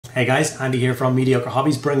Hey guys, Andy here from Mediocre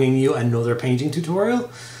Hobbies, bringing you another painting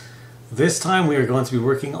tutorial. This time we are going to be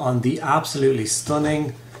working on the absolutely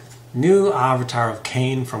stunning new Avatar of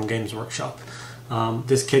Khaine from Games Workshop.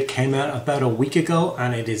 This kit came out about a week ago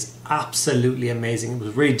and it is absolutely amazing. It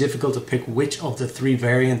was really difficult to pick which of the three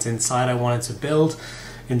variants inside I wanted to build.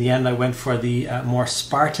 In the end I went for the more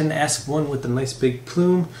Spartan-esque one with the nice big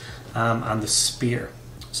plume and the spear.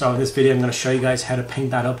 So in this video I'm going to show you guys how to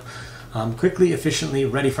paint that up quickly, efficiently,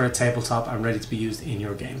 ready for a tabletop and ready to be used in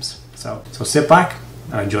your games. So sit back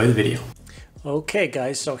and enjoy the video. Okay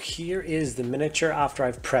guys, so here is the miniature after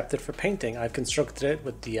I've prepped it for painting. I've constructed it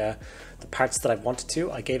with the parts that I wanted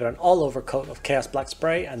to. I gave it an all over coat of Chaos Black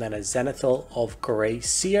Spray and then a zenithal of Grey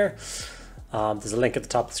Seer. There's a link at the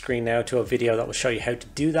top of the screen now to a video that will show you how to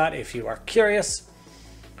do that if you are curious.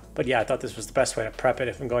 But yeah, I thought this was the best way to prep it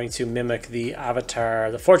if I'm going to mimic the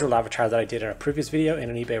Avatar, the Forgeworld Avatar that I did in a previous video in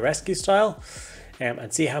an eBay rescue style,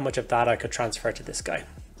 and see how much of that I could transfer to this guy.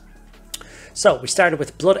 So we started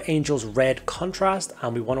with Blood Angel's Red Contrast,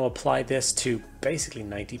 and we want to apply this to basically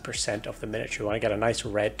 90% of the miniature. We want to get a nice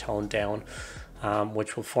red tone down,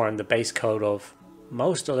 which will form the base coat of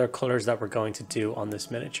most other colors that we're going to do on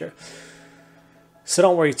this miniature. So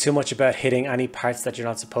don't worry too much about hitting any parts that you're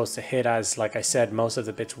not supposed to hit, as like I said, most of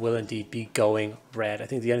the bits will indeed be going red. I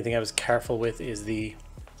think the only thing I was careful with is the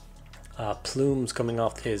plumes coming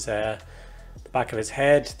off his the back of his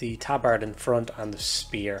head, the tabard in front and the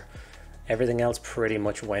spear. Everything else pretty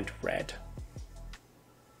much went red.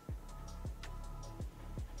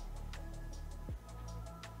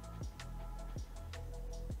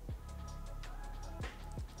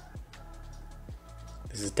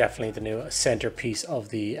 This is definitely the new centerpiece of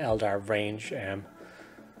the Eldar range.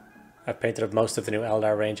 I've painted up most of the new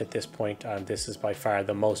Eldar range at this point, and this is by far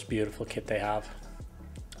the most beautiful kit they have.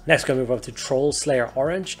 Next, we're going to move over to Troll Slayer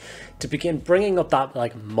Orange to begin bringing up that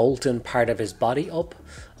like molten part of his body up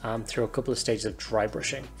through a couple of stages of dry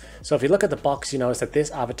brushing. So if you look at the box, you notice that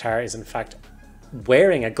this avatar is in fact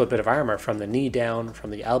wearing a good bit of armor from the knee down,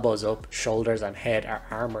 from the elbows up, shoulders and head are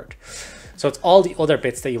armored. So it's all the other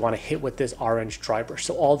bits that you want to hit with this orange dry brush.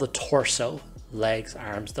 So all the torso, legs,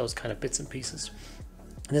 arms, those kind of bits and pieces.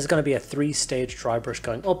 And this is going to be a 3-stage dry brush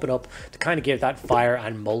going up and up to kind of give that fire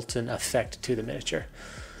and molten effect to the miniature.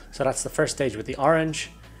 So that's the first stage with the orange.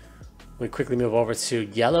 We quickly move over to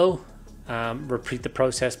yellow. Repeat the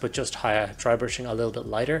process, but just higher, dry brushing a little bit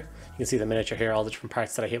lighter. You can see the miniature here, all the different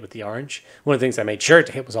parts that I hit with the orange. One of the things I made sure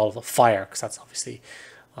to hit was all of the fire, because that's obviously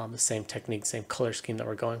the same technique, same color scheme that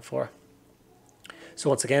we're going for. So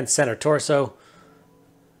once again, center torso,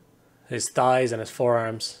 his thighs and his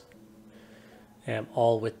forearms,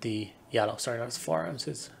 all with the yellow. Sorry, not his forearms,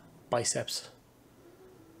 his biceps.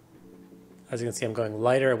 As you can see, I'm going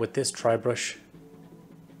lighter with this dry brush,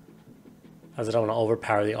 as I don't want to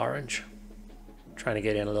overpower the orange. Trying to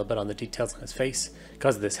get in a little bit on the details on his face.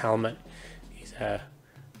 Because of this helmet, he's kind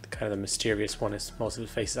of the mysterious one. Most of his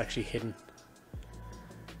face is actually hidden.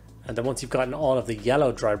 And then once you've gotten all of the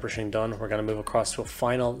yellow dry brushing done, we're going to move across to a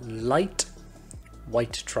final light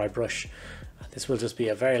white dry brush. This will just be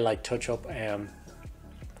a very light touch up.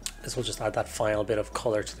 This will just add that final bit of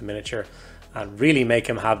color to the miniature and really make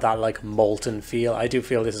him have that like molten feel. I do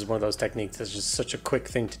feel this is one of those techniques that's just such a quick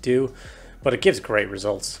thing to do, but it gives great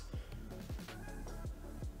results.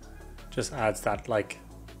 Just adds that like,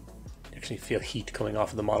 you actually feel heat coming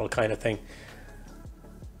off of the model kind of thing.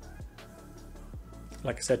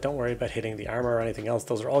 Like I said, don't worry about hitting the armor or anything else.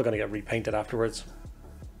 Those are all going to get repainted afterwards.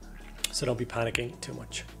 So don't be panicking too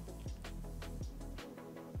much.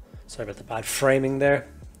 Sorry about the bad framing there.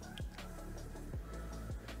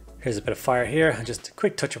 Here's a bit of fire here and just a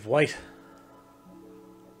quick touch of white.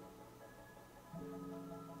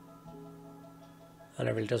 And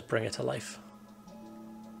it really does bring it to life.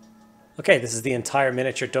 Okay, this is the entire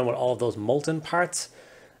miniature done with all of those molten parts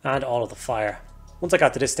and all of the fire. Once I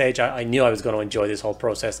got to this stage, I knew I was going to enjoy this whole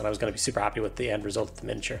process and I was going to be super happy with the end result of the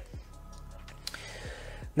miniature.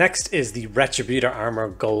 Next is the Retributor Armor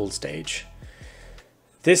Gold stage.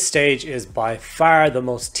 This stage is by far the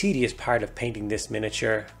most tedious part of painting this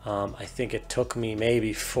miniature. I think it took me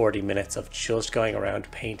maybe 40 minutes of just going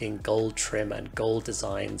around painting gold trim and gold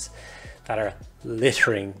designs that are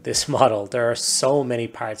littering this model. There are so many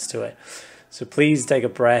parts to it. So please take a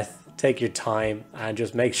breath. Take your time and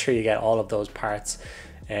just make sure you get all of those parts.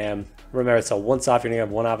 Remember, so once off, you're gonna have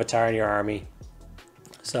one avatar in your army.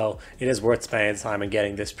 So it is worth spending time and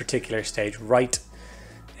getting this particular stage right.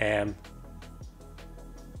 The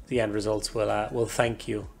end results will thank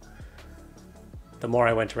you. The more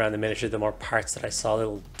I went around the miniature, the more parts that I saw,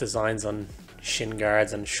 little designs on shin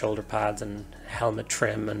guards and shoulder pads and helmet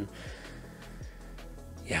trim, and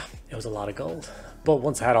yeah, was a lot of gold. But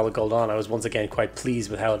once I had all the gold on, I was once again quite pleased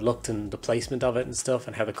with how it looked and the placement of it and stuff,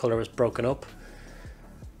 and how the color was broken up.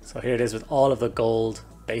 So here it is with all of the gold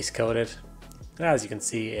base coated. As you can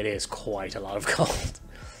see, it is quite a lot of gold.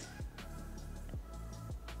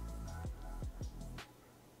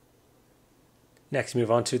 Next, move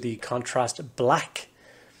on to the contrast black.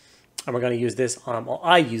 And we're going to use this on, well,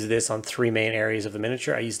 I use this on three main areas of the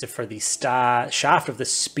miniature. I used it for the shaft of the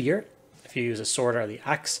spear. If you use a sword or the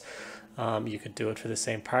axe, you could do it for the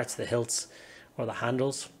same parts, the hilts or the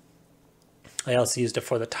handles. I also used it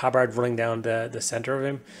for the tabard running down the center of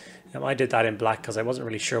him. I did that in black because I wasn't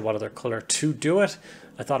really sure what other color to do it.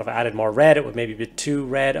 I thought if I added more red, it would maybe be too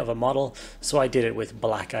red of a model. So I did it with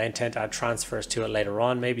black. I intend to add transfers to it later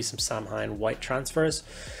on, maybe some Saim Hann white transfers.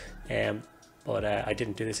 But I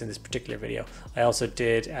didn't do this in this particular video. I also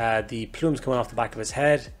did the plumes coming off the back of his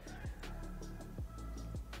head,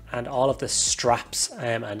 and all of the straps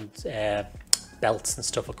and belts and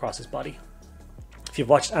stuff across his body. If you've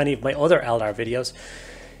watched any of my other Eldar videos,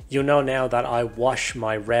 you know now that I wash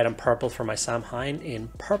my red and purple for my Saim Hann in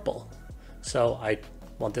purple. So I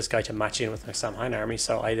want this guy to match in with my Saim Hann army.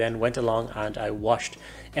 So I then went along and I washed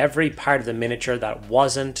every part of the miniature that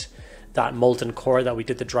wasn't that molten core that we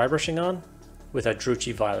did the dry brushing on with a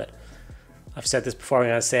Druchii Violet. I've said this before, I'm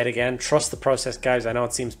going to say it again. Trust the process, guys. I know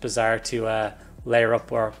it seems bizarre to layer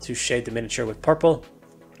up or to shade the miniature with purple,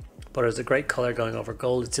 but it's a great color going over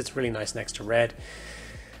gold. It sits really nice next to red.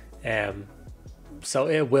 So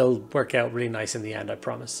it will work out really nice in the end, I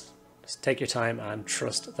promise. Just take your time and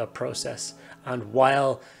trust the process. And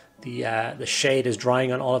while the shade is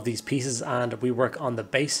drying on all of these pieces and we work on the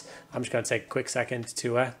base, I'm just going to take a quick second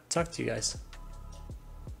to talk to you guys.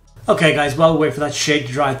 Okay guys, while we wait for that shade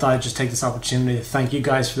to dry, I thought I'd just take this opportunity to thank you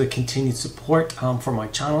guys for the continued support for my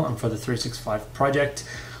channel and for the 365 project.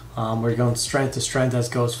 We're going strength to strength as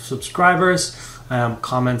goes for subscribers.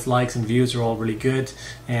 Comments, likes and views are all really good,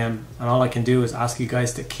 and all I can do is ask you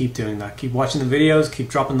guys to keep doing that. Keep watching the videos, keep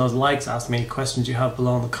dropping those likes, ask me any questions you have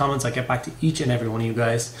below in the comments. I get back to each and every one of you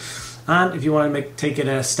guys. And if you want to take it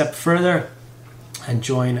a step further and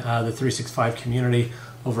join the 365 community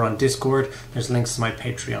over on Discord, there's links to my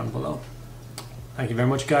Patreon below. Thank you very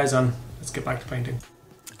much guys, and let's get back to painting.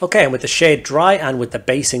 Okay, and with the shade dry and with the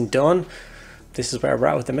basing done, this is where we're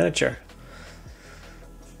at with the miniature.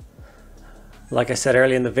 Like I said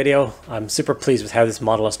earlier in the video, I'm super pleased with how this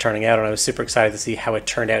model is turning out, and I was super excited to see how it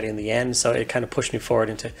turned out in the end. So it kind of pushed me forward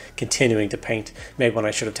into continuing to paint, maybe when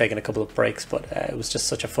I should have taken a couple of breaks, but it was just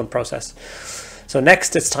such a fun process. So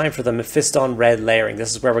next it's time for the Mephiston red layering.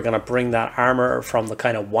 This is where we're going to bring that armor from the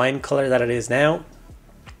kind of wine color that it is now,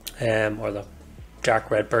 or the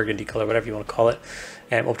dark red burgundy color, whatever you want to call it,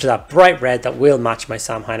 up to that bright red that will match my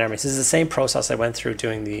Saim Hann army. This is the same process I went through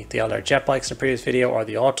doing the Eldar jet bikes in a previous video, or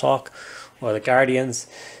the Autalk, or the Guardians,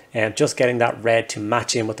 and just getting that red to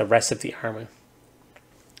match in with the rest of the armor.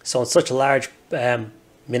 So in such large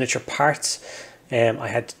miniature parts, I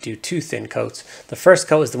had to do two thin coats. The first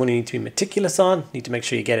coat is the one you need to be meticulous on. You need to make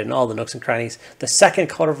sure you get it in all the nooks and crannies. The second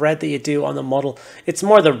coat of red that you do on the model, it's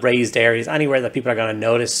more the raised areas, anywhere that people are going to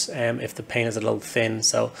notice if the paint is a little thin.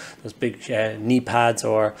 So those big knee pads,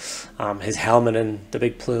 or his helmet and the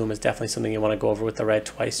big plume is definitely something you want to go over with the red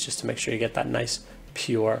twice, just to make sure you get that nice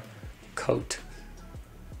pure coat.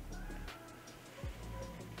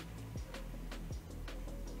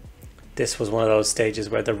 This was one of those stages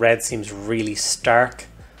where the red seems really stark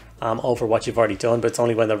over what you've already done, but it's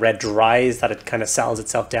only when the red dries that it kind of settles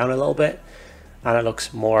itself down a little bit and it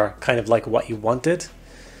looks more kind of like what you wanted,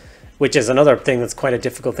 which is another thing that's quite a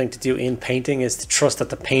difficult thing to do in painting, is to trust that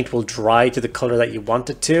the paint will dry to the color that you want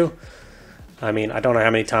it to. I mean, I don't know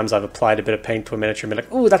how many times I've applied a bit of paint to a miniature and been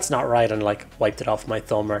like, oh, that's not right, and like wiped it off my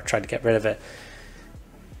thumb or tried to get rid of it.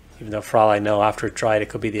 Even though for all I know, after it dried, it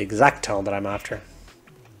could be the exact tone that I'm after.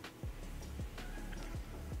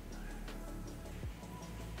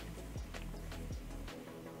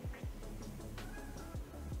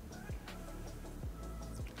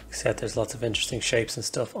 Except there's lots of interesting shapes and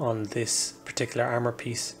stuff on this particular armor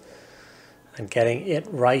piece. And getting it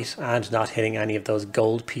right and not hitting any of those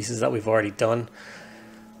gold pieces that we've already done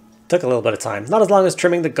took a little bit of time. Not as long as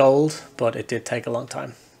trimming the gold, but it did take a long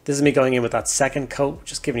time. This is me going in with that second coat,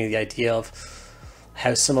 just giving you the idea of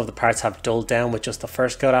how some of the parts have dulled down with just the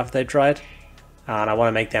first coat after they dried. And I want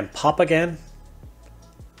to make them pop again.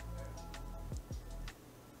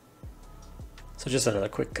 So just another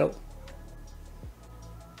quick coat.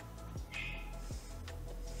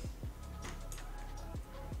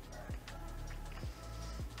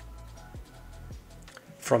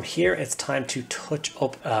 From here, it's time to touch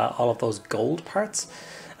up all of those gold parts.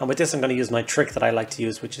 And with this I'm going to use my trick that I like to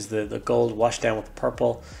use, which is the gold washed down with the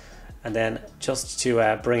purple. And then just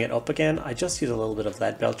to bring it up again, I just use a little bit of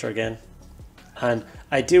lead belcher again. And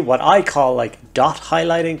I do what I call like dot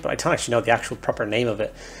highlighting, but I don't actually know the actual proper name of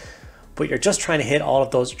it. But you're just trying to hit all of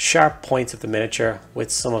those sharp points of the miniature with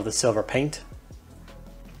some of the silver paint.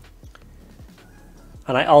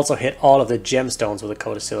 And I also hit all of the gemstones with a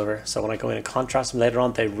coat of silver. So when I go in and contrast them later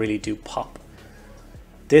on, they really do pop.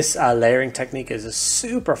 This layering technique is a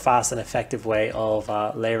super fast and effective way of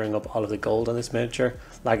layering up all of the gold on this miniature.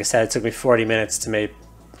 Like I said, it took me 40 minutes to make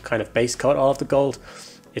kind of base coat all of the gold.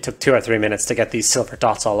 It took 2 or 3 minutes to get these silver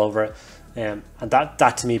dots all over it. And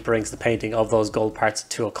that to me brings the painting of those gold parts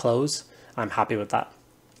to a close. I'm happy with that.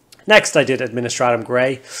 Next I did Administratum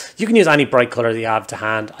Grey. You can use any bright colour that you have to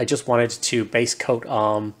hand. I just wanted to base coat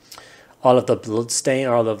all of the blood stain,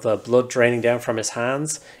 or all of the blood draining down from his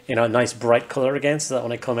hands in a nice bright colour again, so that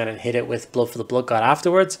when I come in and hit it with Blood for the Blood God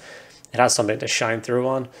afterwards, it has something to shine through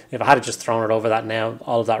on. If I had just thrown it over that now,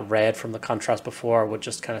 all of that red from the contrast before would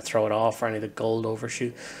just kind of throw it off, or any of the gold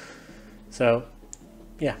overshoot. So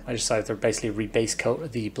yeah, I decided to basically rebase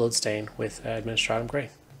coat the blood stain with Administratum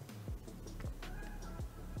Grey.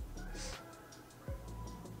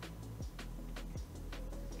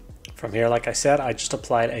 From here, like I said, I just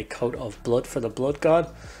applied a coat of Blood for the Blood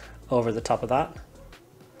God over the top of that.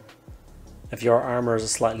 If your armor is a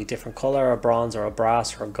slightly different color, a bronze or a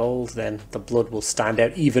brass or a gold, then the blood will stand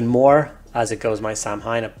out even more as it goes my Saim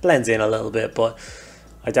Hann. It blends in a little bit, but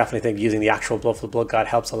I definitely think using the actual Blood for the Blood God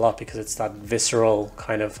helps a lot, because it's that visceral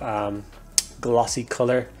kind of glossy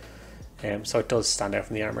color. So it does stand out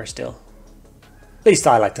from the armor still. At least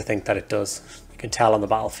I like to think that it does. You can tell on the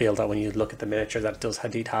battlefield that when you look at the miniature that it does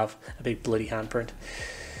indeed have a big bloody handprint.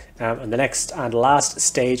 And the next and last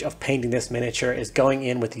stage of painting this miniature is going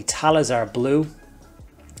in with the Talazar blue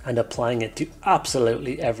and applying it to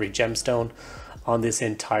absolutely every gemstone on this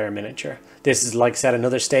entire miniature. This is, like I said,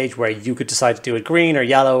 another stage where you could decide to do it green or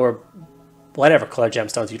yellow or whatever color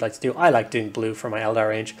gemstones you'd like to do. I like doing blue for my Eldar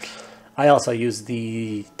range. I also use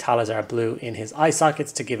the Talazar blue in his eye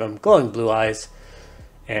sockets to give him glowing blue eyes,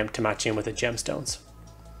 to match in with the gemstones.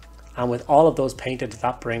 And with all of those painted,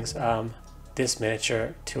 that brings this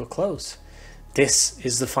miniature to a close. This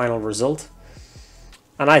is the final result,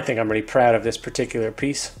 and I think I'm really proud of this particular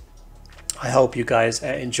piece. I hope you guys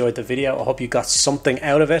enjoyed the video. I hope you got something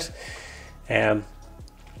out of it. And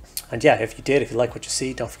yeah, if you did, if you like what you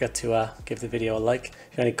see, don't forget to give the video a like. If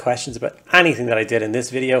you have any questions about anything that I did in this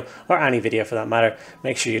video, or any video for that matter,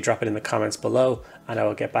 make sure you drop it in the comments below, and I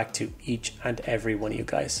will get back to each and every one of you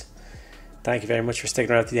guys. Thank you very much for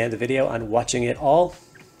sticking around to the end of the video and watching it all.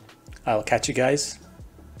 I will catch you guys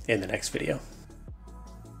in the next video.